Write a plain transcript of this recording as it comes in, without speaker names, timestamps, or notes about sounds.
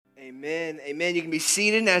Amen. Amen. You can be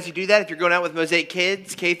seated, and as you do that, if you're going out with Mosaic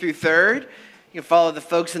Kids, K through 3rd, you can follow the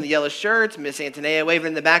folks in the yellow shirts, Miss Antonia waving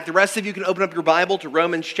in the back. The rest of you can open up your Bible to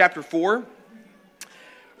Romans chapter 4.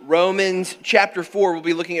 Romans chapter 4, we'll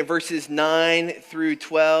be looking at verses 9 through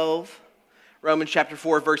 12. Romans chapter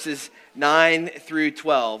 4, verses 9 through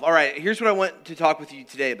 12. All right, here's what I want to talk with you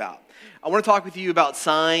today about. I want to talk with you about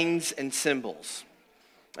signs and symbols.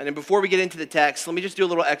 And then before we get into the text, let me just do a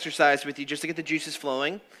little exercise with you just to get the juices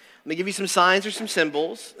flowing. Let me give you some signs or some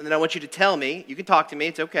symbols, and then I want you to tell me, you can talk to me,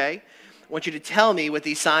 it's okay. I want you to tell me what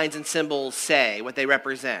these signs and symbols say, what they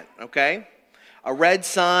represent, okay? A red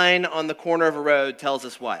sign on the corner of a road tells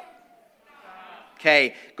us what?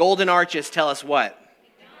 Okay, golden arches tell us what?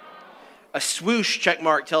 A swoosh check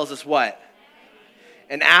mark tells us what?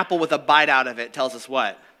 An apple with a bite out of it tells us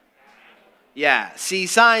what? Yeah, see,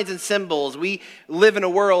 signs and symbols, we live in a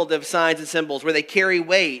world of signs and symbols where they carry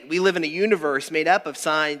weight. We live in a universe made up of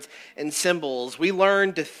signs and symbols. We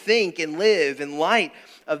learn to think and live in light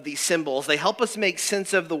of these symbols. They help us make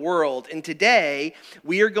sense of the world. And today,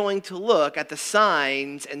 we are going to look at the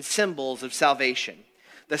signs and symbols of salvation.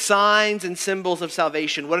 The signs and symbols of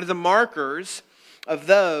salvation. What are the markers of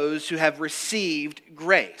those who have received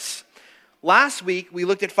grace? Last week, we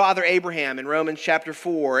looked at Father Abraham in Romans chapter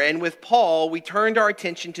 4, and with Paul, we turned our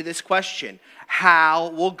attention to this question: how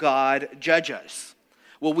will God judge us?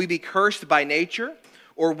 Will we be cursed by nature,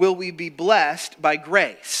 or will we be blessed by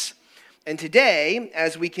grace? And today,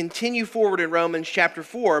 as we continue forward in Romans chapter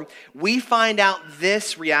 4, we find out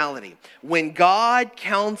this reality. When God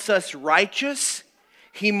counts us righteous,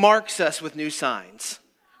 He marks us with new signs.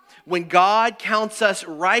 When God counts us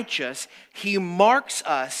righteous, He marks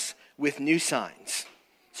us with new signs.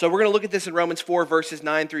 So we're going to look at this in Romans 4, verses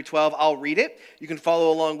 9 through 12. I'll read it. You can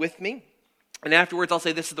follow along with me. And afterwards, I'll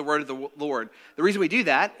say this is the word of the Lord. The reason we do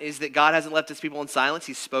that is that God hasn't left his people in silence.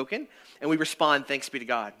 He's spoken, and we respond, thanks be to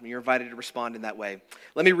God. And you're invited to respond in that way.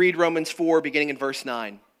 Let me read Romans 4, beginning in verse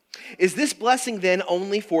 9. Is this blessing then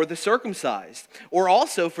only for the circumcised, or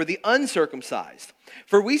also for the uncircumcised?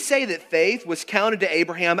 For we say that faith was counted to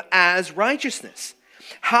Abraham as righteousness.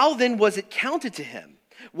 How then was it counted to him?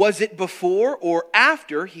 Was it before or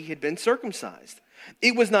after he had been circumcised?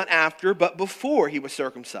 It was not after, but before he was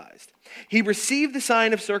circumcised. He received the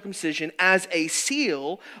sign of circumcision as a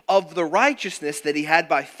seal of the righteousness that he had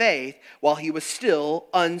by faith while he was still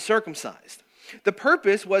uncircumcised. The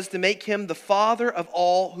purpose was to make him the father of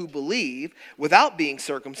all who believe without being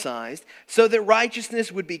circumcised, so that righteousness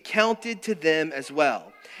would be counted to them as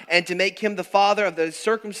well, and to make him the father of those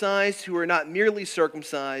circumcised who are not merely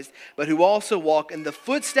circumcised, but who also walk in the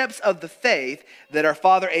footsteps of the faith that our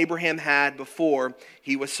father Abraham had before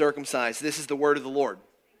he was circumcised. This is the word of the Lord.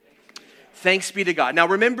 Thanks be to God. Now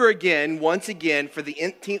remember again, once again, for the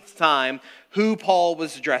 18th time, who Paul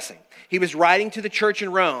was addressing. He was writing to the church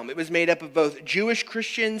in Rome. It was made up of both Jewish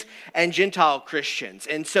Christians and Gentile Christians.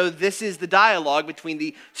 And so this is the dialogue between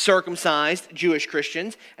the circumcised Jewish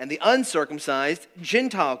Christians and the uncircumcised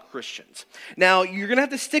Gentile Christians. Now, you're going to have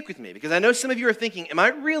to stick with me because I know some of you are thinking, am I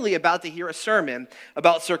really about to hear a sermon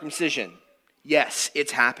about circumcision? Yes,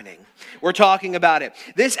 it's happening. We're talking about it.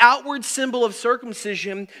 This outward symbol of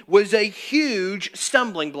circumcision was a huge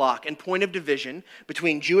stumbling block and point of division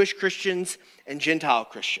between Jewish Christians and Gentile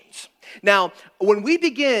Christians. Now, when we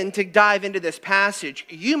begin to dive into this passage,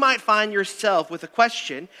 you might find yourself with a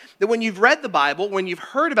question that when you've read the Bible, when you've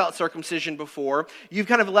heard about circumcision before, you've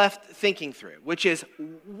kind of left thinking through, which is,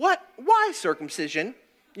 why circumcision?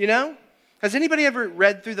 You know? Has anybody ever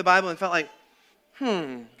read through the Bible and felt like,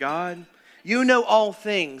 God, you know all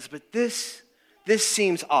things, but this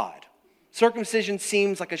seems odd. Circumcision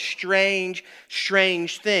seems like a strange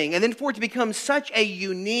thing. And then for it to become such a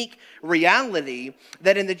unique reality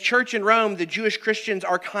that in the church in Rome, the Jewish Christians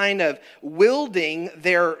are kind of wielding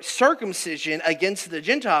their circumcision against the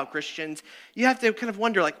Gentile Christians, you have to kind of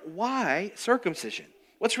wonder, like, why circumcision?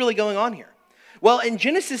 What's really going on here? Well, in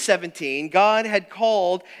Genesis 17, God had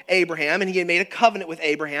called Abraham, and he had made a covenant with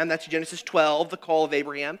Abraham. That's Genesis 12, the call of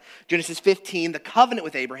Abraham. Genesis 15, the covenant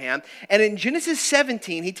with Abraham. And in Genesis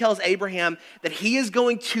 17, he tells Abraham that he is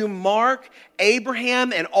going to mark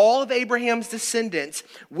Abraham and all of Abraham's descendants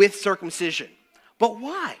with circumcision. But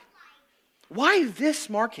why? Why this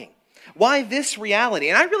marking? Why this reality?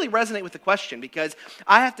 And I really resonate with the question because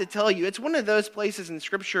I have to tell you, it's one of those places in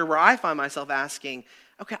Scripture where I find myself asking,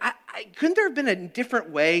 okay, couldn't there have been a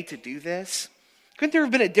different way to do this? Couldn't there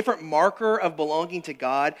have been a different marker of belonging to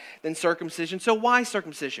God than circumcision? So why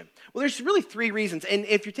circumcision? Well, there's really 3 reasons. And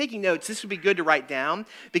if you're taking notes, this would be good to write down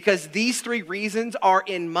because these 3 reasons are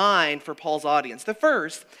in mind for Paul's audience. The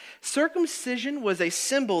first, circumcision was a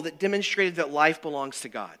symbol that demonstrated that life belongs to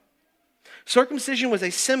God. Circumcision was a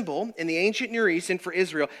symbol in the ancient Near East and for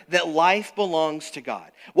Israel that life belongs to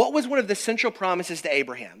God. What was one of the central promises to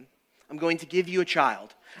Abraham? I'm going to give you a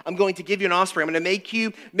child. I'm going to give you an offspring. I'm going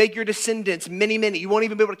to make your descendants many, many. You won't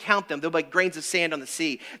even be able to count them. They'll be like grains of sand on the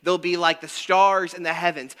sea. They'll be like the stars in the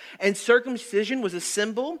heavens. And circumcision was a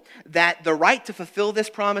symbol that the right to fulfill this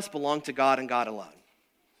promise belonged to God and God alone.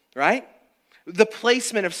 Right? The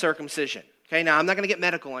placement of circumcision. Okay, now I'm not going to get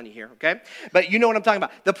medical on you here, okay? But you know what I'm talking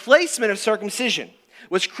about. The placement of circumcision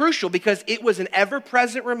was crucial because it was an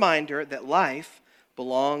ever-present reminder that life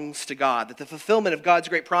belongs to God, that the fulfillment of God's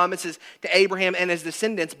great promises to Abraham and his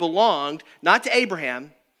descendants belonged not to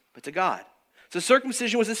Abraham, but to God. So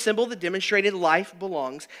circumcision was a symbol that demonstrated life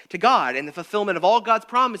belongs to God, and the fulfillment of all God's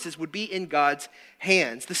promises would be in God's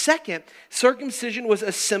hands. The second, circumcision was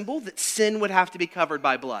a symbol that sin would have to be covered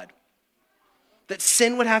by blood. That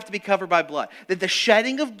sin would have to be covered by blood. That the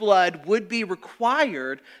shedding of blood would be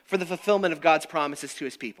required for the fulfillment of God's promises to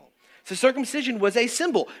his people. So circumcision was a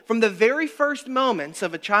symbol. From the very first moments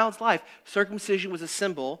of a child's life, circumcision was a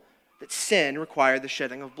symbol that sin required the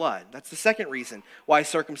shedding of blood. That's the second reason why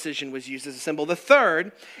circumcision was used as a symbol. The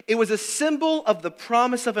third, it was a symbol of the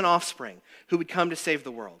promise of an offspring who would come to save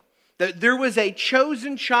the world. That there was a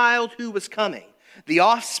chosen child who was coming. The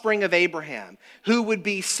offspring of Abraham, who would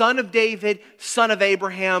be son of David, son of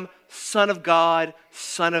Abraham, son of God,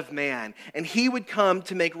 son of man. And he would come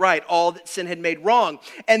to make right all that sin had made wrong.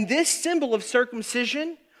 And this symbol of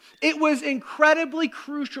circumcision, it was incredibly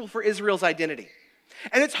crucial for Israel's identity.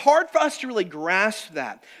 And it's hard for us to really grasp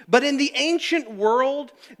that. But in the ancient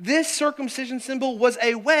world, this circumcision symbol was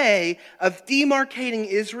a way of demarcating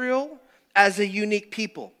Israel as a unique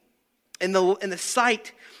people. In the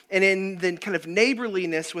sight and in the kind of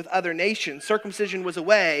neighborliness with other nations, circumcision was a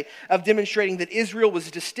way of demonstrating that Israel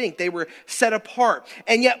was distinct. They were set apart.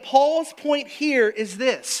 And yet Paul's point here is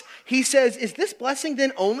this. He says, is this blessing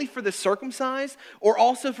then only for the circumcised or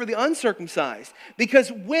also for the uncircumcised?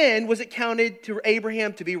 Because when was it counted to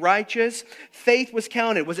Abraham to be righteous? Faith was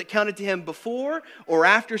counted. Was it counted to him before or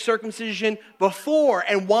after circumcision? Before.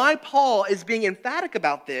 And why Paul is being emphatic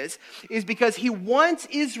about this is because he wants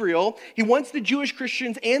Israel, he wants the Jewish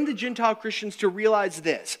Christians and the Gentile Christians to realize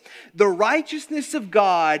this. The righteousness of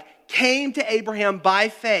God came to Abraham by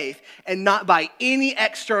faith and not by any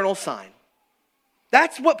external sign.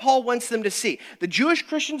 That's what Paul wants them to see. The Jewish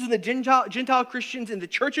Christians and the Gentile Christians in the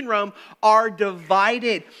church in Rome are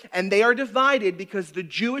divided. And they are divided because the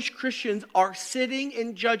Jewish Christians are sitting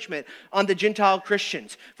in judgment on the Gentile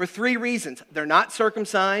Christians for three reasons. They're not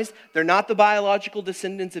circumcised. They're not the biological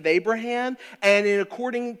descendants of Abraham. And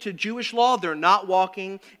according to Jewish law, they're not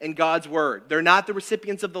walking in God's word. They're not the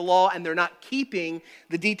recipients of the law, and they're not keeping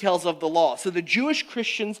the details of the law. So the Jewish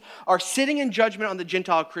Christians are sitting in judgment on the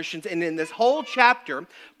Gentile Christians. And in this whole chapter,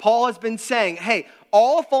 Paul has been saying, hey,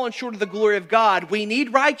 all have fallen short of the glory of God. We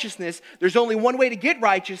need righteousness. There's only one way to get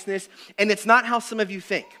righteousness, and it's not how some of you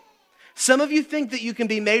think. Some of you think that you can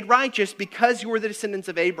be made righteous because you are the descendants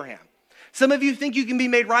of Abraham. Some of you think you can be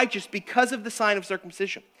made righteous because of the sign of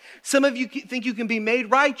circumcision. Some of you think you can be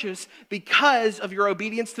made righteous because of your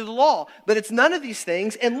obedience to the law. But it's none of these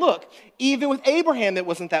things. And look, even with Abraham, it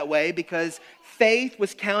wasn't that way because faith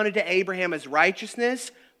was counted to Abraham as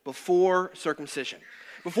righteousness before circumcision.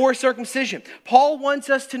 Before circumcision. Paul wants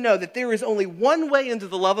us to know that there is only one way into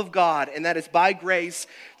the love of God, and that is by grace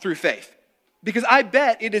through faith. Because I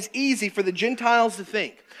bet it is easy for the Gentiles to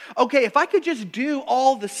think, okay, if I could just do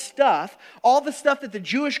all the stuff that the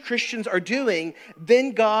Jewish Christians are doing,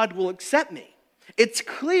 then God will accept me. It's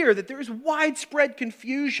clear that there is widespread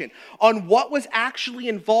confusion on what was actually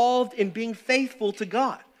involved in being faithful to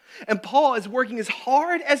God. And Paul is working as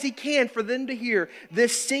hard as he can for them to hear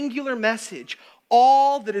this singular message.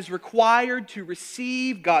 All that is required to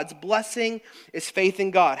receive God's blessing is faith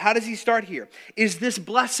in God. How does he start here? Is this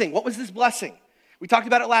blessing? What was this blessing? We talked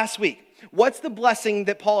about it last week. What's the blessing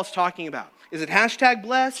that Paul is talking about? Is it hashtag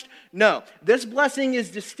blessed? No. This blessing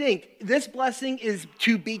is distinct. This blessing is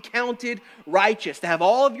to be counted righteous, to have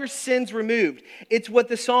all of your sins removed. It's what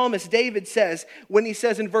the psalmist David says when he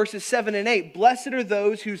says in verses 7 and 8, blessed are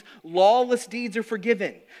those whose lawless deeds are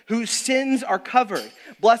forgiven, whose sins are covered.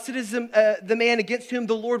 Blessed is the man against whom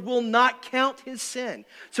the Lord will not count his sin.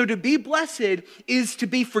 So to be blessed is to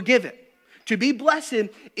be forgiven. To be blessed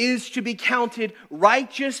is to be counted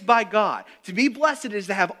righteous by God. To be blessed is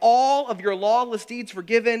to have all of your lawless deeds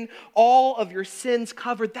forgiven, all of your sins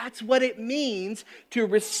covered. That's what it means to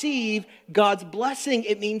receive God's blessing.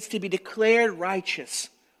 It means to be declared righteous.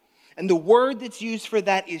 And the word that's used for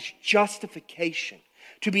that is justification.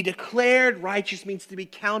 To be declared righteous means to be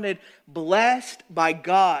counted blessed by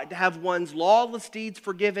God, to have one's lawless deeds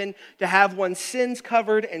forgiven, to have one's sins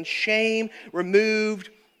covered and shame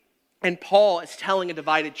removed. And Paul is telling a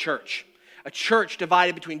divided church, a church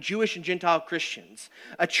divided between Jewish and Gentile Christians,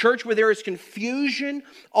 a church where there is confusion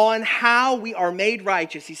on how we are made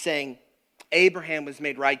righteous. He's saying Abraham was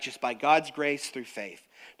made righteous by God's grace through faith,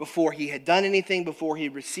 before he had done anything, before he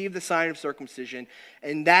received the sign of circumcision.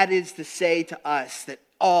 And that is to say to us that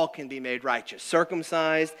all can be made righteous,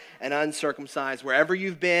 circumcised and uncircumcised. Wherever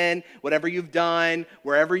you've been, whatever you've done,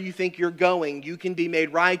 wherever you think you're going, you can be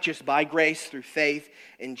made righteous by grace through faith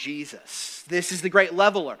in Jesus. This is the great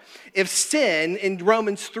leveler. If sin in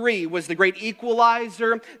Romans 3 was the great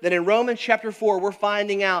equalizer, then in Romans chapter 4, we're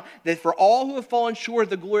finding out that for all who have fallen short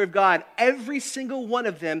of the glory of God, every single one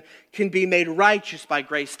of them can be made righteous by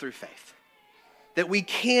grace through faith. That we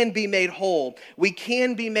can be made whole, we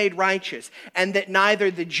can be made righteous, and that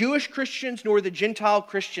neither the Jewish Christians nor the Gentile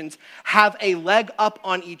Christians have a leg up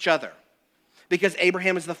on each other, because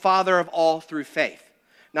Abraham is the father of all through faith,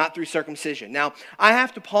 not through circumcision. Now, I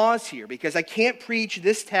have to pause here because I can't preach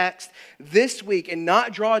this text this week and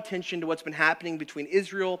not draw attention to what's been happening between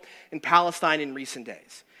Israel and Palestine in recent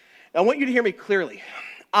days. Now, I want you to hear me clearly.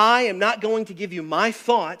 I am not going to give you my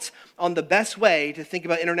thoughts on the best way to think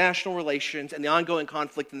about international relations and the ongoing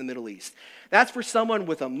conflict in the Middle East. That's for someone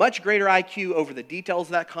with a much greater IQ over the details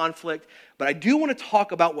of that conflict. But I do want to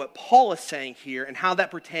talk about what Paul is saying here and how that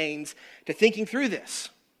pertains to thinking through this.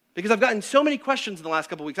 Because I've gotten so many questions in the last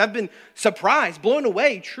couple of weeks. I've been surprised, blown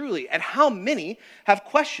away truly, at how many have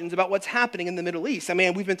questions about what's happening in the Middle East. I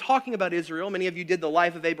mean, we've been talking about Israel. Many of you did the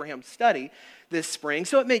Life of Abraham study this spring.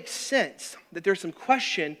 So it makes sense that there's some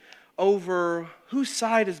question over whose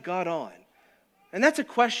side is God on. And that's a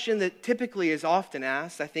question that typically is often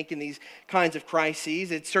asked, I think, in these kinds of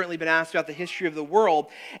crises. It's certainly been asked throughout the history of the world.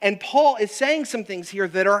 And Paul is saying some things here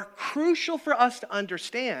that are crucial for us to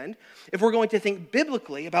understand if we're going to think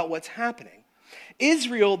biblically about what's happening.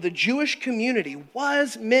 Israel, the Jewish community,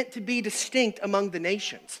 was meant to be distinct among the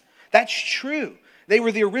nations. That's true. They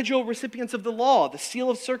were the original recipients of the law, the seal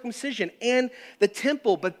of circumcision, and the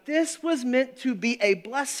temple. But this was meant to be a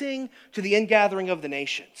blessing to the ingathering of the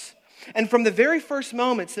nations. And from the very first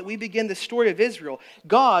moments that we begin the story of Israel,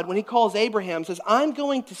 God, when he calls Abraham, says, I'm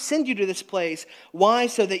going to send you to this place. Why?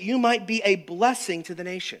 So that you might be a blessing to the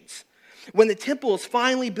nations. When the temple is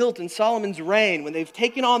finally built in Solomon's reign, when they've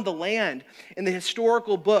taken on the land in the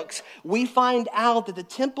historical books, we find out that the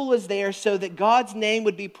temple is there so that God's name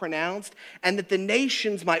would be pronounced and that the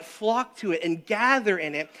nations might flock to it and gather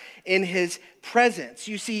in it in his presence.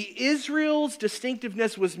 You see, Israel's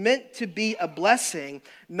distinctiveness was meant to be a blessing,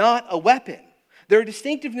 not a weapon. Their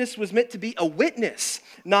distinctiveness was meant to be a witness,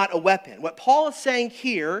 not a weapon. What Paul is saying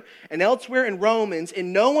here and elsewhere in Romans,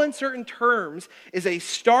 in no uncertain terms, is a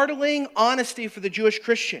startling honesty for the Jewish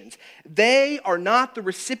Christians. They are not the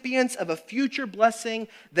recipients of a future blessing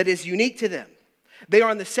that is unique to them. They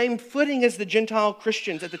are on the same footing as the Gentile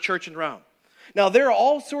Christians at the church in Rome. Now, there are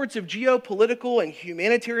all sorts of geopolitical and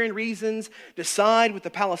humanitarian reasons to side with the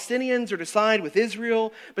Palestinians or to side with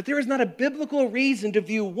Israel, but there is not a biblical reason to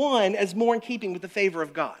view one as more in keeping with the favor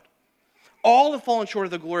of God. All have fallen short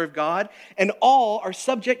of the glory of God, and all are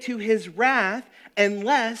subject to his wrath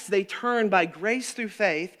unless they turn by grace through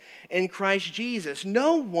faith in Christ Jesus.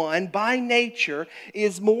 No one by nature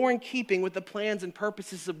is more in keeping with the plans and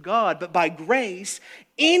purposes of God, but by grace,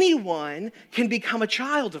 anyone can become a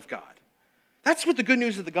child of God. That's what the good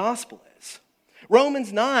news of the gospel is.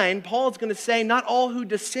 Romans 9, Paul's going to say not all who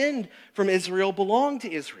descend from Israel belong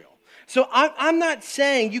to Israel. So I'm not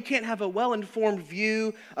saying you can't have a well-informed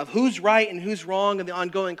view of who's right and who's wrong and the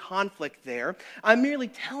ongoing conflict there. I'm merely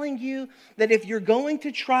telling you that if you're going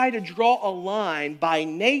to try to draw a line by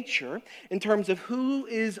nature in terms of who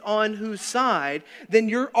is on whose side, then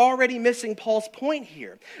you're already missing Paul's point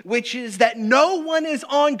here, which is that no one is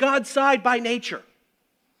on God's side by nature.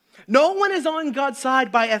 No one is on God's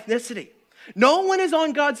side by ethnicity. No one is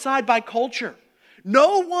on God's side by culture.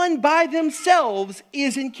 No one by themselves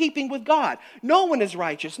is in keeping with God. No one is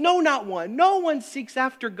righteous. No, not one. No one seeks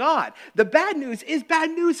after God. The bad news is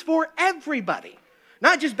bad news for everybody.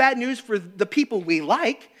 Not just bad news for the people we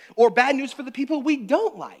like or bad news for the people we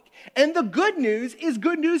don't like. And the good news is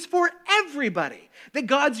good news for everybody. That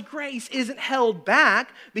God's grace isn't held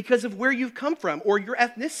back because of where you've come from or your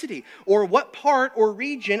ethnicity or what part or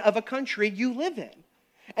region of a country you live in.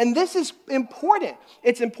 And this is important.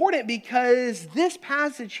 It's important because this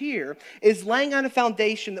passage here is laying out a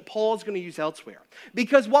foundation that Paul is going to use elsewhere.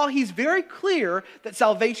 Because while he's very clear that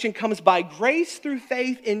salvation comes by grace through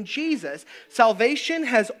faith in Jesus, salvation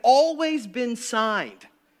has always been signed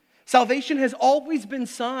Salvation has always been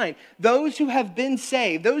signed. Those who have been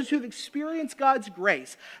saved, those who have experienced God's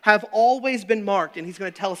grace, have always been marked, and he's going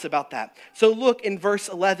to tell us about that. So look in verse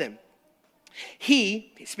 11.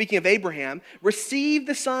 He, speaking of Abraham, received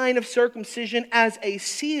the sign of circumcision as a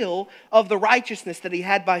seal of the righteousness that he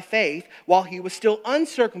had by faith while he was still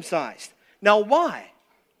uncircumcised. Now why?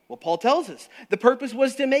 Well, Paul tells us the purpose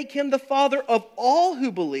was to make him the father of all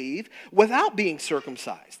who believe without being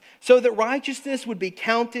circumcised, so that righteousness would be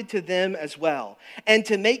counted to them as well, and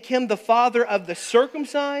to make him the father of the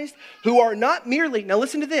circumcised who are not merely, now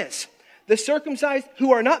listen to this, the circumcised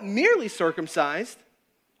who are not merely circumcised,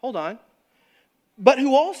 hold on, but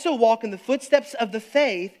who also walk in the footsteps of the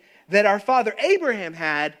faith that our father Abraham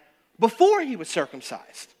had before he was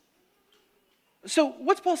circumcised. So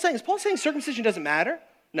what's Paul saying? Is Paul saying circumcision doesn't matter?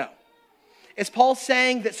 No. Is Paul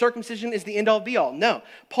saying that circumcision is the end-all be-all? No.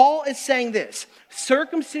 Paul is saying this: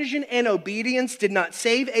 circumcision and obedience did not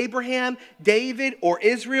save Abraham, David, or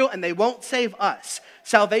Israel, and they won't save us.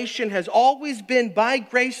 Salvation has always been by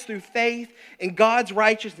grace through faith in God's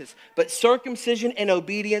righteousness, but circumcision and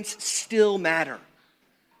obedience still matter.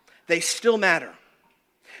 They still matter.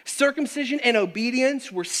 Circumcision and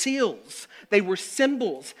obedience were seals. They were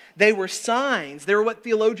symbols. They were signs. They were what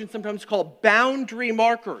theologians sometimes call boundary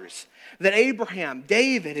markers that Abraham,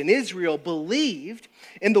 David, and Israel believed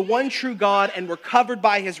in the one true God and were covered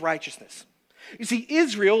by his righteousness. You see,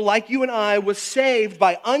 Israel, like you and I, was saved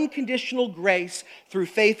by unconditional grace through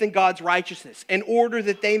faith in God's righteousness in order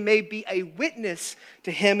that they may be a witness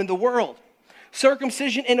to him in the world.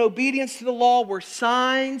 Circumcision and obedience to the law were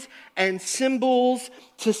signs and symbols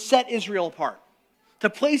to set Israel apart, to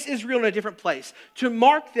place Israel in a different place, to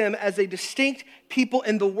mark them as a distinct people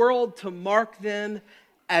in the world, to mark them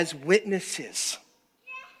as witnesses.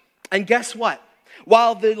 And guess what?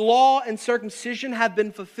 While the law and circumcision have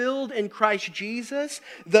been fulfilled in Christ Jesus,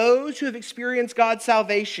 those who have experienced God's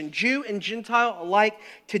salvation, Jew and Gentile alike,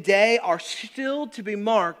 today are still to be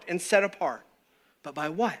marked and set apart. But by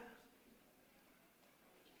what?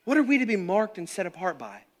 What are we to be marked and set apart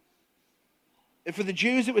by? If for the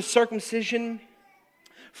Jews it was circumcision,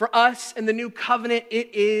 for us in the new covenant it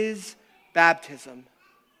is baptism.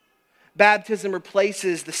 Baptism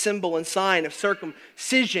replaces the symbol and sign of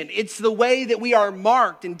circumcision. It's the way that we are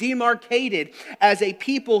marked and demarcated as a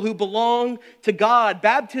people who belong to God.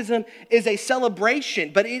 Baptism is a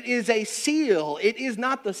celebration, but it is a seal. It is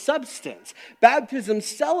not the substance. Baptism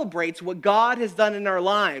celebrates what God has done in our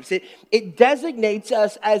lives. It designates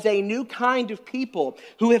us as a new kind of people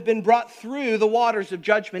who have been brought through the waters of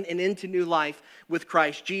judgment and into new life with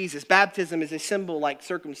Christ Jesus. Baptism is a symbol like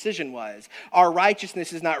circumcision was. Our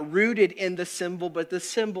righteousness is not rooted in the symbol, but the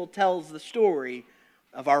symbol tells the story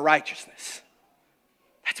of our righteousness.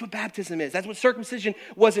 That's what baptism is. That's what circumcision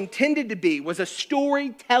was intended to be, was a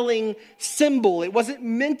storytelling symbol. It wasn't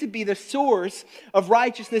meant to be the source of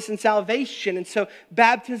righteousness and salvation. And so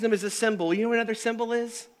baptism is a symbol. You know what another symbol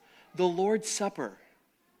is? The Lord's Supper.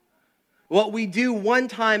 What we do one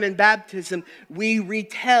time in baptism, we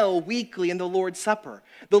retell weekly in the Lord's Supper.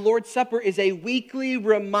 The Lord's Supper is a weekly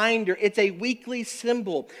reminder. It's a weekly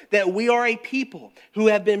symbol that we are a people who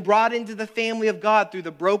have been brought into the family of God through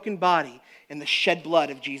the broken body and the shed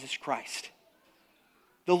blood of Jesus Christ.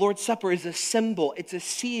 The Lord's Supper is a symbol. It's a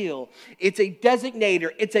seal. It's a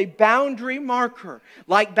designator. It's a boundary marker.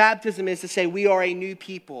 Like baptism is to say we are a new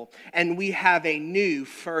people and we have a new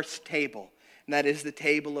first table. And that is the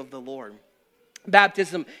table of the Lord.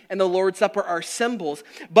 Baptism and the Lord's Supper are symbols.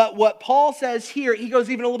 But what Paul says here, he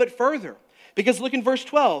goes even a little bit further. Because look in verse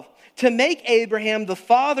 12. To make Abraham the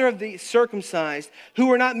father of the circumcised, who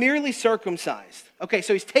were not merely circumcised. Okay,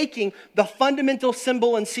 so he's taking the fundamental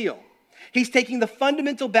symbol and seal. He's taking the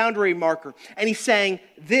fundamental boundary marker. And he's saying,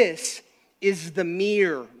 this is the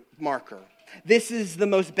mere marker. This is the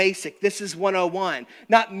most basic. This is 101.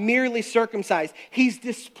 Not merely circumcised. He's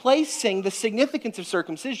displacing the significance of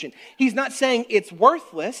circumcision. He's not saying it's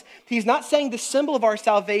worthless. He's not saying the symbol of our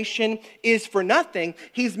salvation is for nothing.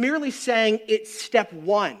 He's merely saying it's step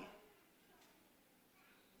one.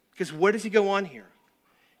 Because where does he go on here?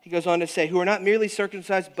 He goes on to say, who are not merely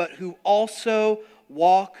circumcised, but who also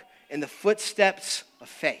walk in the footsteps of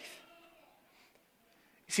faith.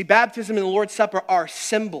 You see, baptism and the Lord's Supper are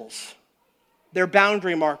symbols. They're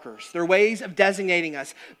boundary markers. They're ways of designating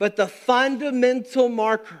us. But the fundamental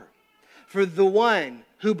marker for the one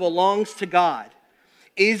who belongs to God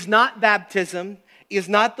is not baptism, is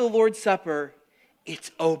not the Lord's Supper,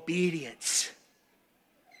 it's obedience.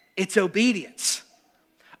 It's obedience.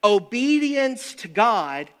 Obedience to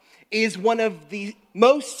God is one of the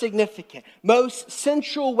most significant, most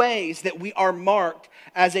central ways that we are marked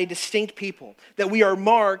as a distinct people, that we are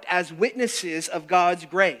marked as witnesses of God's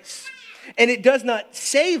grace. And it does not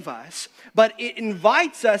save us, but it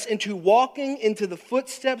invites us into walking into the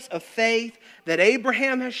footsteps of faith that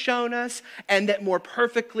Abraham has shown us and that more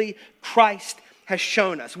perfectly Christ has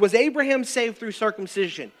shown us. Was Abraham saved through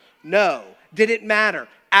circumcision? No. Did it matter?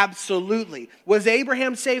 Absolutely. Was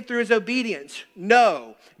Abraham saved through his obedience?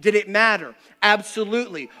 No. Did it matter?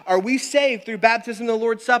 Absolutely. Are we saved through baptism in the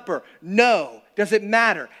Lord's Supper? No. Does it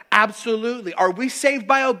matter? Absolutely. Are we saved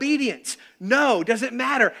by obedience? No. Does it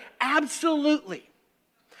matter? Absolutely.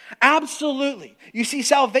 Absolutely. You see,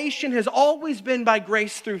 salvation has always been by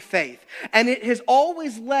grace through faith, and it has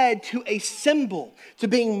always led to a symbol, to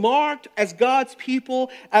being marked as God's people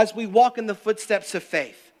as we walk in the footsteps of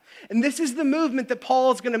faith. And this is the movement that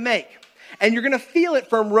Paul is going to make. And you're going to feel it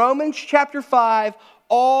from Romans chapter 5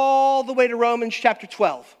 all the way to Romans chapter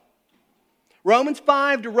 12. Romans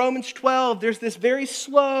 5 to Romans 12, there's this very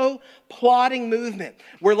slow, plodding movement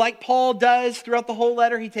where, like Paul does throughout the whole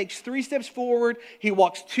letter, he takes 3 steps forward, he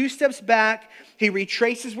walks 2 steps back, he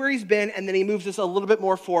retraces where he's been, and then he moves us a little bit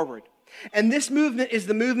more forward. And this movement is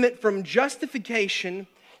the movement from justification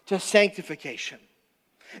to sanctification.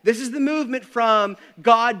 This is the movement from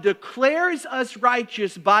God declares us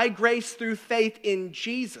righteous by grace through faith in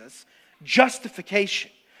Jesus,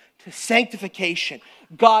 justification, to sanctification.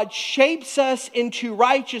 God shapes us into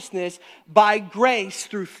righteousness by grace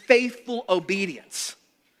through faithful obedience.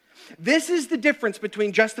 This is the difference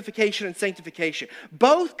between justification and sanctification.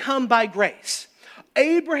 Both come by grace.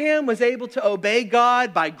 Abraham was able to obey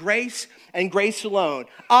God by grace and grace alone.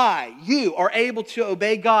 You are able to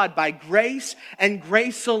obey God by grace and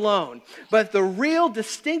grace alone. But the real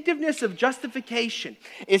distinctiveness of justification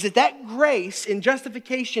is that grace in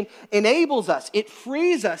justification enables us, it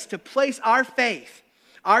frees us to place our faith,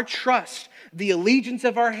 our trust, the allegiance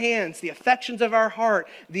of our hands, the affections of our heart,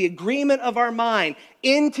 the agreement of our mind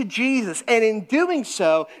into Jesus. And in doing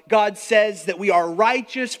so, God says that we are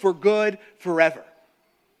righteous for good forever.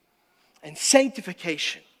 And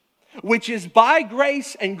sanctification, which is by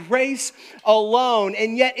grace and grace alone.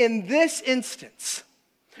 And yet in this instance,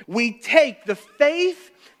 we take the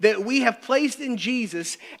faith that we have placed in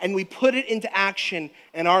Jesus and we put it into action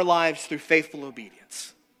in our lives through faithful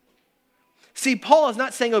obedience. See, Paul is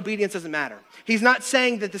not saying obedience doesn't matter. He's not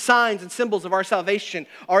saying that the signs and symbols of our salvation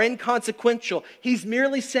are inconsequential. He's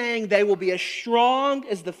merely saying they will be as strong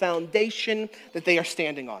as the foundation that they are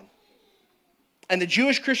standing on. And the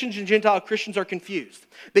Jewish Christians and Gentile Christians are confused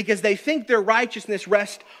because they think their righteousness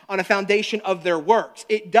rests on a foundation of their works.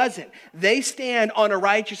 It doesn't. They stand on a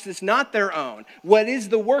righteousness not their own, what is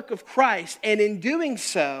the work of Christ, and in doing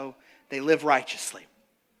so, they live righteously.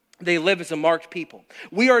 They live as a marked people.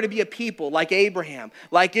 We are to be a people like Abraham,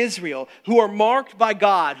 like Israel, who are marked by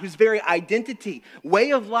God, whose very identity,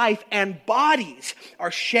 way of life, and bodies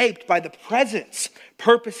are shaped by the presence,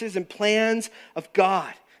 purposes, and plans of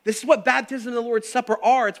God. This is what baptism and the Lord's Supper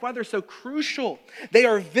are. It's why they're so crucial. They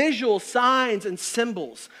are visual signs and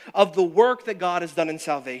symbols of the work that God has done in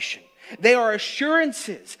salvation. They are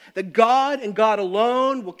assurances that God and God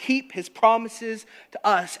alone will keep his promises to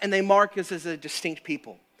us, and they mark us as a distinct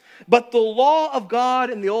people. But the law of God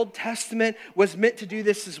in the Old Testament was meant to do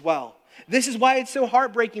this as well. This is why it's so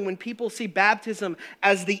heartbreaking when people see baptism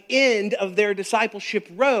as the end of their discipleship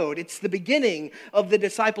road. It's the beginning of the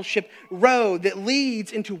discipleship road that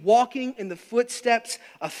leads into walking in the footsteps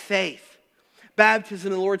of faith.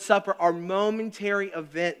 Baptism and the Lord's Supper are momentary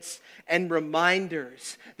events and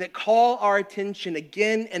reminders that call our attention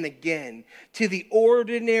again and again to the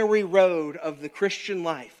ordinary road of the Christian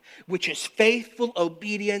life, which is faithful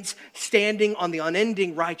obedience standing on the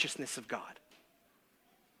unending righteousness of God.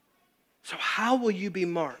 So how will you be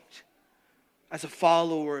marked as a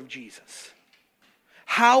follower of Jesus?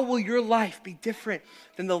 How will your life be different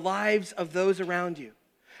than the lives of those around you?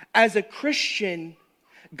 As a Christian,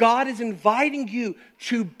 God is inviting you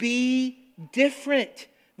to be different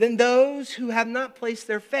than those who have not placed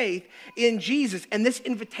their faith in Jesus. And this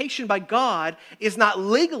invitation by God is not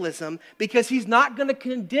legalism, because he's not going to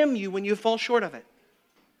condemn you when you fall short of it.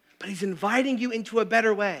 But he's inviting you into a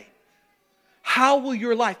better way. How will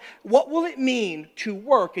your life, what will it mean to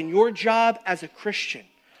work in your job as a Christian,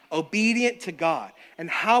 obedient to God?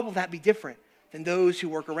 And how will that be different than those who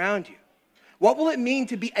work around you? What will it mean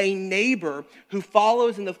to be a neighbor who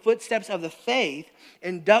follows in the footsteps of the faith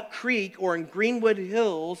in Duck Creek or in Greenwood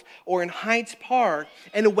Hills or in Heights Park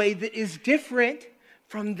in a way that is different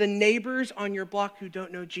from the neighbors on your block who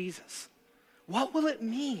don't know Jesus? What will it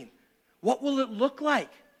mean? What will it look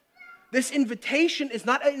like This invitation is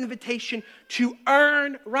not an invitation to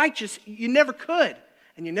earn righteous. You never could,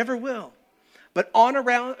 and you never will. But on a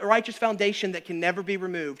righteous foundation that can never be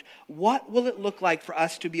removed, what will it look like for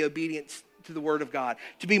us to be obedient to the word of God?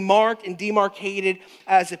 To be marked and demarcated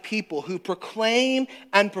as a people who proclaim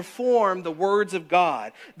and perform the words of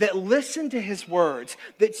God, that listen to his words,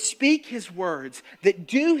 that speak his words, that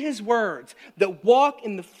do his words, that walk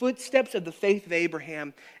in the footsteps of the faith of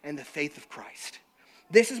Abraham and the faith of Christ.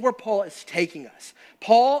 This is where Paul is taking us.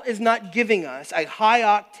 Paul is not giving us a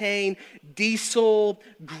high-octane, diesel,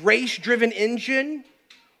 grace-driven engine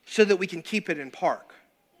so that we can keep it in park.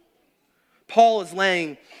 Paul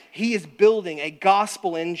he is building a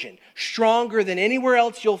gospel engine stronger than anywhere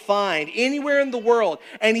else you'll find, anywhere in the world.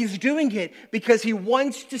 And he's doing it because he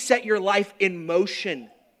wants to set your life in motion.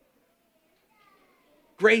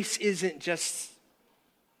 Grace isn't just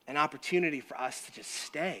an opportunity for us to just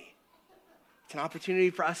stay. It's an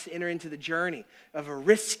opportunity for us to enter into the journey of a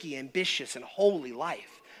risky, ambitious, and holy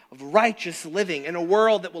life, of righteous living in a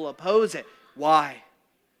world that will oppose it. Why?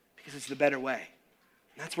 Because it's the better way.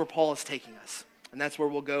 And that's where Paul is taking us. And that's where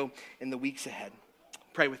we'll go in the weeks ahead.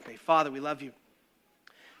 Pray with me. Father, we love you.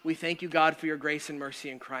 We thank you, God, for your grace and mercy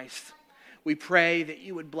in Christ. We pray that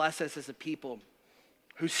you would bless us as a people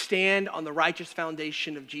who stand on the righteous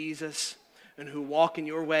foundation of Jesus and who walk in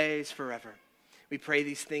your ways forever. We pray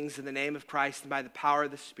these things in the name of Christ and by the power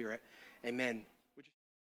of the Spirit. Amen.